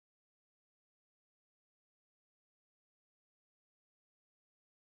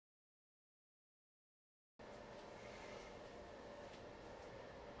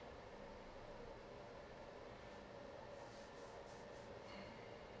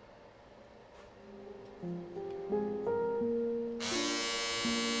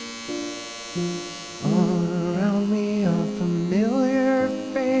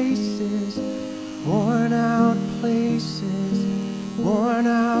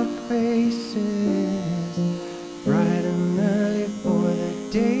our faces, bright and early for the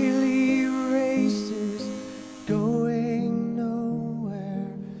daily races, going nowhere.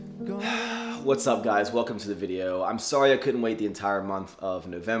 What's up, guys? Welcome to the video. I'm sorry I couldn't wait the entire month of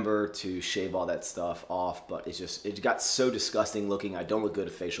November to shave all that stuff off, but it got so disgusting looking. I don't look good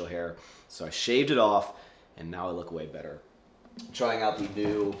with facial hair, so I shaved it off, and now I look way better. I'm trying out the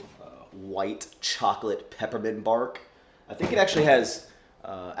new white chocolate peppermint bark. I think it actually has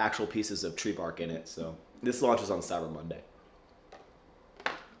actual pieces of tree bark in it, so this launches on Cyber Monday.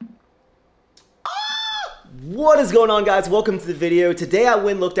 What is going on, guys? Welcome to the video. Today I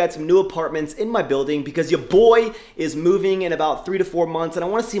went and looked at some new apartments in my building because your boy is moving in about 3 to 4 months and I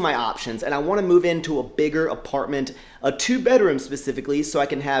want to see my options, and I want to move into a bigger apartment, a 2-bedroom specifically, so I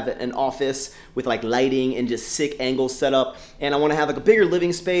can have an office with like lighting and just sick angles set up, and I want to have like a bigger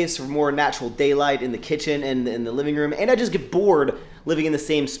living space for more natural daylight in the kitchen and in the living room, and I just get bored living in the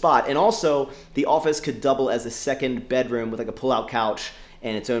same spot. And also the office could double as a 2nd bedroom with like a pull-out couch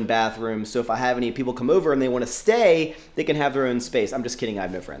and its own bathroom, so if I have any people come over and they want to stay, they can have their own space. I'm just kidding, I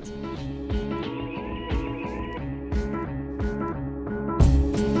have no friends.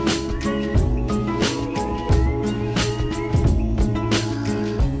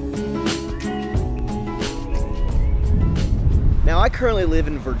 Now, I currently live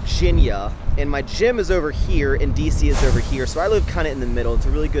in Virginia, and my gym is over here, and DC is over here, so I live kind of in the middle. It's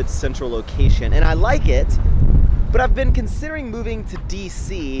a really good central location, and I like it. But I've been considering moving to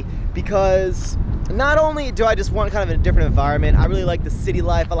DC because not only do I just want kind of a different environment, I really like the city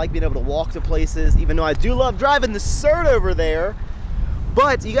life. I like being able to walk to places, even though I do love driving the cert over there.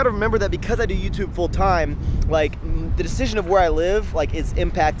 But you gotta remember that because I do YouTube full time, like the decision of where I live like is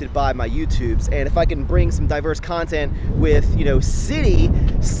impacted by my YouTubes. And if I can bring some diverse content with, you know, city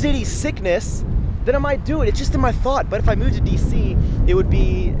sickness, then I might do it. It's just in my thought. But if I moved to DC, it would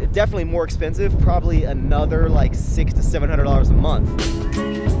be definitely more expensive, probably another like $600 to $700 a month.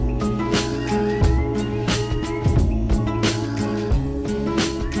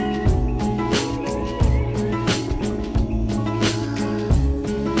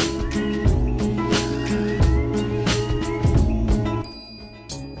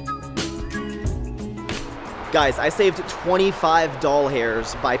 Guys, I saved 25 doll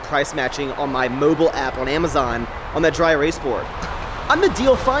hairs by price matching on my mobile app on Amazon on that dry erase board. I'm the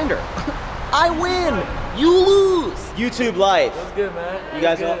deal finder. I win, you lose. YouTube life. That's good, man. You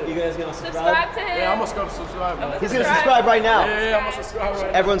guys gonna subscribe? to him. Yeah, I'm gonna subscribe, man. He's gonna subscribe right now. Yeah, I'm gonna subscribe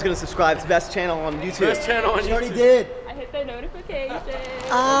right now. Everyone's gonna subscribe. It's the best channel on YouTube. Best channel on YouTube. You already did. I hit the notification.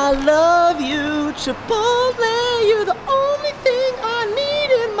 I love you, Chipotle. You're the only thing I need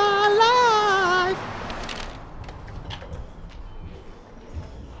in my life.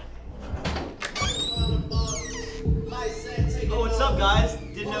 Oh, what's up, guys?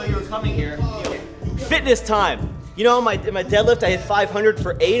 Didn't know you were coming here. Fitness time. You know, in my deadlift, I hit 500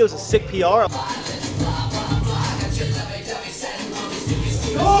 for 8. It was a sick PR. I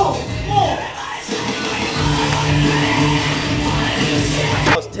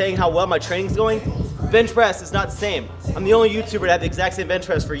was saying how well my training's going. Bench press is not the same. I'm the only YouTuber to have the exact same bench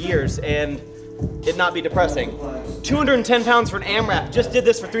press for years and it not be depressing. 210 pounds for an AMRAP. Just did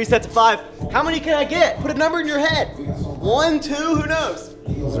this for 3 sets of 5. How many can I get? Put a number in your head. 1, 2, who knows?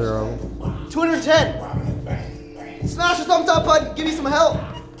 0. 210. Smash the thumbs up button. Give me some help.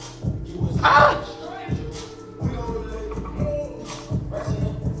 Ah!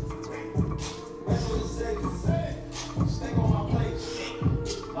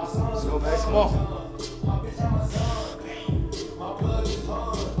 So back, come on.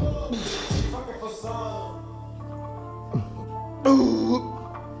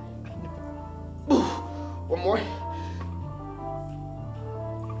 One more.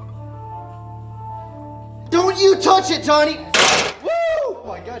 Don't you touch it, Johnny! Woo! Oh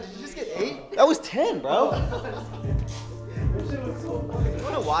my god, did you just get 8? That was 10, bro.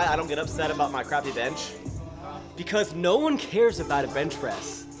 You know why I don't get upset about my crappy bench? Because no one cares about a bench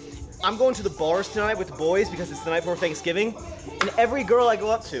press. I'm going to the bars tonight with the boys because it's the night before Thanksgiving, and every girl I go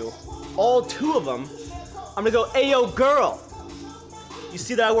up to, all 2 of them, I'm gonna go, "Hey, yo, girl, you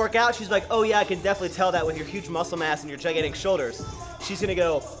see that I work out?" She's like, "Oh yeah, I can definitely tell that with your huge muscle mass and your gigantic shoulders." She's gonna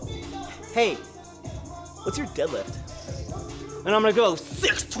go, "Hey, what's your deadlift?" And I'm gonna go,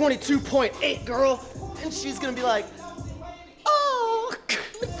 622.8, girl. And she's gonna be like, "Oh."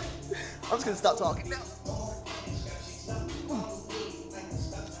 I'm just gonna stop talking now.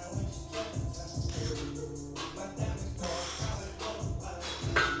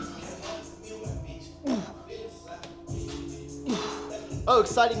 Oh,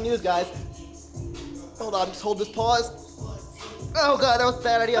 exciting news, guys. Hold on, just hold this pause. Oh God, that was a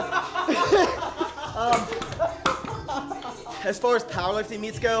bad idea. As far as powerlifting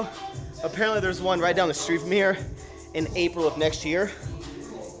meets go, apparently there's one right down the street from here in April of next year.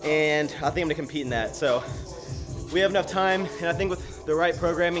 And I think I'm gonna compete in that. So we have enough time, and I think with the right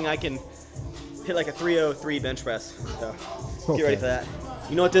programming, I can hit like a 303 bench press. So get ready for that.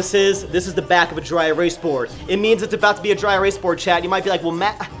 You know what this is? This is the back of a dry erase board. It means it's about to be a dry erase board, chat. You might be like, well,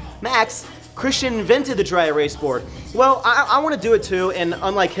 Max, Christian invented the dry erase board. Well, I want to do it too, and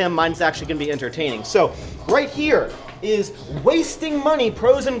unlike him, mine's actually going to be entertaining. So right here is wasting money,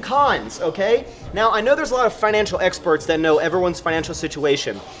 pros and cons, okay? Now, I know there's a lot of financial experts that know everyone's financial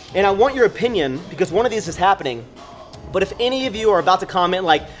situation, and I want your opinion because one of these is happening. But if any of you are about to comment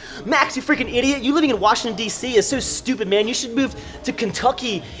like, Max, you freaking idiot, you living in Washington, D.C. is so stupid, man. You should move to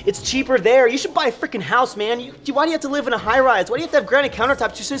Kentucky. It's cheaper there. You should buy a freaking house, man. Why do you have to live in a high-rise? Why do you have to have granite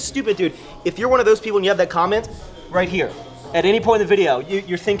countertops? You're so stupid, dude. If you're one of those people and you have that comment, right here, at any point in the video,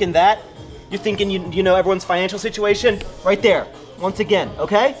 you're thinking that, you're thinking you know everyone's financial situation, right there, once again,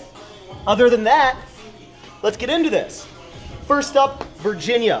 okay? Other than that, let's get into this. First up,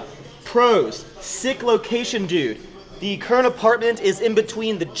 Virginia. Pros, sick location, dude. The current apartment is in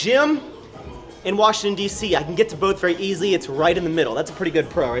between the gym and Washington, D.C. I can get to both very easily. It's right in the middle. That's a pretty good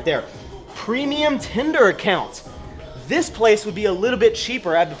pro right there. Premium Tinder account. This place would be a little bit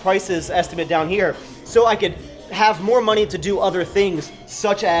cheaper. I have the prices estimate down here, so I could have more money to do other things,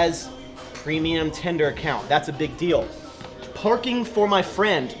 such as premium Tinder account. That's a big deal. Parking for my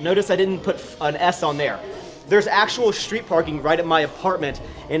friend. Notice I didn't put an S on there. There's actual street parking right at my apartment,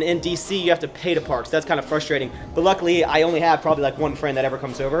 and in DC you have to pay to park, so that's kind of frustrating. But luckily I only have probably like one friend that ever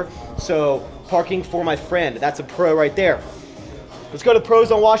comes over, so parking for my friend, that's a pro right there. Let's go to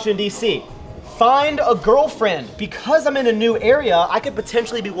pros on Washington, DC. Find a girlfriend. Because I'm in a new area, I could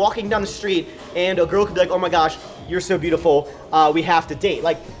potentially be walking down the street and a girl could be like, oh my gosh, you're so beautiful, we have to date.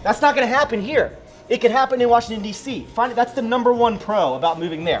 Like, that's not gonna happen here. It could happen in Washington, DC. That's the #1 pro about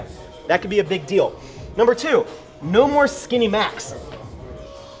moving there. That could be a big deal. Number 2, no more skinny Max.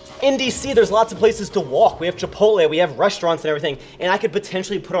 In DC, there's lots of places to walk. We have Chipotle, we have restaurants and everything, and I could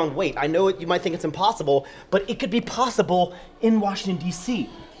potentially put on weight. I know you might think it's impossible, but it could be possible in Washington, DC.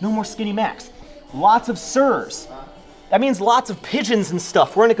 No more skinny Max. Lots of sirs. That means lots of pigeons and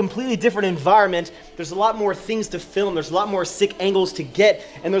stuff. We're in a completely different environment. There's a lot more things to film. There's a lot more sick angles to get,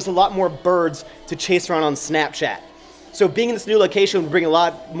 and there's a lot more birds to chase around on Snapchat. So being in this new location would bring a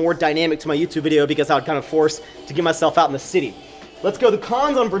lot more dynamic to my YouTube video because I would kind of force to get myself out in the city. Let's go to the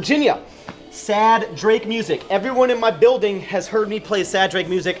cons on Virginia. Sad Drake music. Everyone in my building has heard me play sad Drake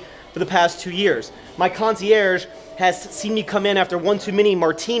music for the past 2 years. My concierge has seen me come in after 1 too many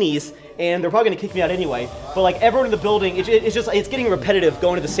martinis, and they're probably gonna kick me out anyway. But like everyone in the building, it's getting repetitive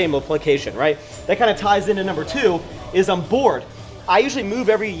going to the same location, right? That kind of ties into number 2, is I'm bored. I usually move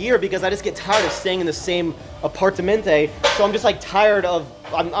every year because I just get tired of staying in the same apartamente. So I'm just like tired of,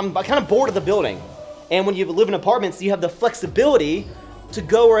 I'm kind of bored of the building. And when you live in apartments, you have the flexibility to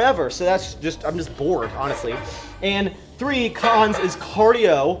go wherever. So that's just, I'm just bored, honestly. And 3 cons is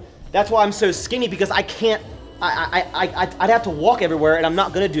cardio. That's why I'm so skinny, because I can't, I'd have to walk everywhere, and I'm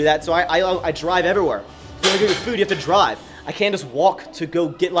not gonna do that. So I drive everywhere. If you wanna go get food, you have to drive. I can't just walk to go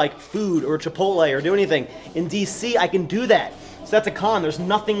get like food or Chipotle or do anything. In DC, I can do that. So that's a con. There's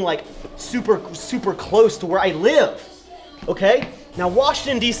nothing like super close to where I live, okay? Now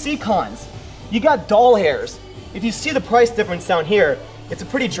Washington, D.C. cons. You got doll hairs. If you see the price difference down here, it's a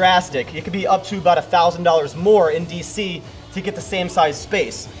pretty drastic. It could be up to about $1,000 more in D.C. to get the same size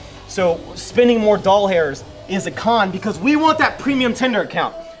space. So spending more doll hairs is a con because we want that premium Tinder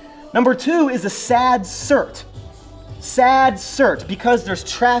account. Number 2 is a sad cert. Sad cert, because there's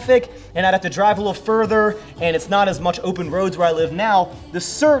traffic and I'd have to drive a little further and it's not as much open roads where I live now. The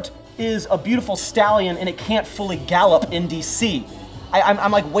cert is a beautiful stallion and it can't fully gallop in DC.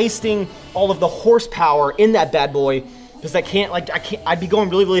 I'm like wasting all of the horsepower in that bad boy because I'd be going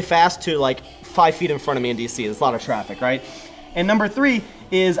really fast to like 5 feet in front of me in DC. There's a lot of traffic, right? And number 3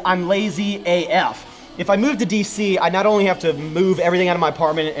 is I'm lazy AF. If I move to DC, I not only have to move everything out of my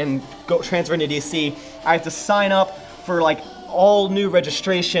apartment and go transfer into DC, I have to sign up for like all new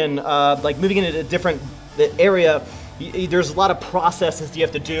registration, like moving into a different area. There's a lot of processes you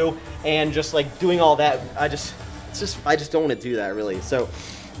have to do, and just like doing all that, I just don't want to do that really. So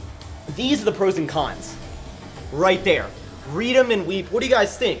these are the pros and cons, right there. Read them and weep. What do you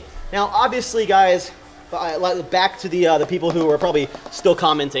guys think? Now, obviously, guys, back to the people who are probably still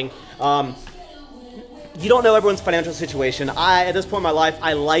commenting. You don't know everyone's financial situation. At this point in my life,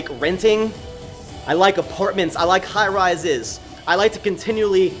 I like renting. I like apartments, I like high-rises. I like to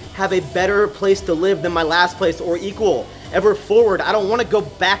continually have a better place to live than my last place or equal. ever forward, I don't want to go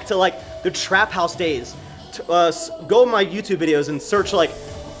back to like the trap house days. Go on my YouTube videos and search like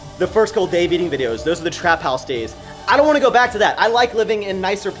the first couple Dave eating videos. Those are the trap house days. I don't want to go back to that. I like living in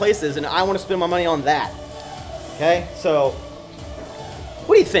nicer places, and I want to spend my money on that. Okay, so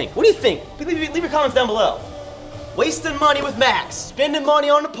what do you think? What do you think? Leave your comments down below. Wasting money with Maxx, spending money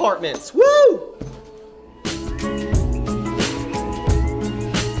on apartments. Woo!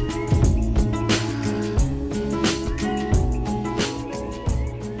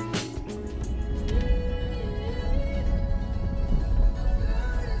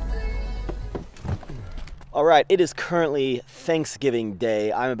 All right, it is currently Thanksgiving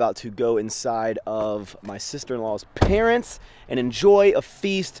Day. I'm about to go inside of my sister-in-law's parents and enjoy a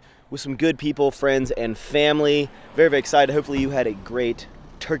feast with some good people, friends, and family. Very, very excited. Hopefully you had a great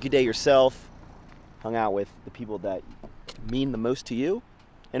turkey day yourself, hung out with the people that mean the most to you,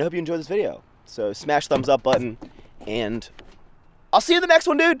 and I hope you enjoyed this video. So smash thumbs up button, and I'll see you in the next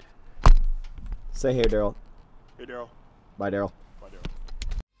one, dude. Say hey, Daryl. Hey, Daryl. Bye, Daryl.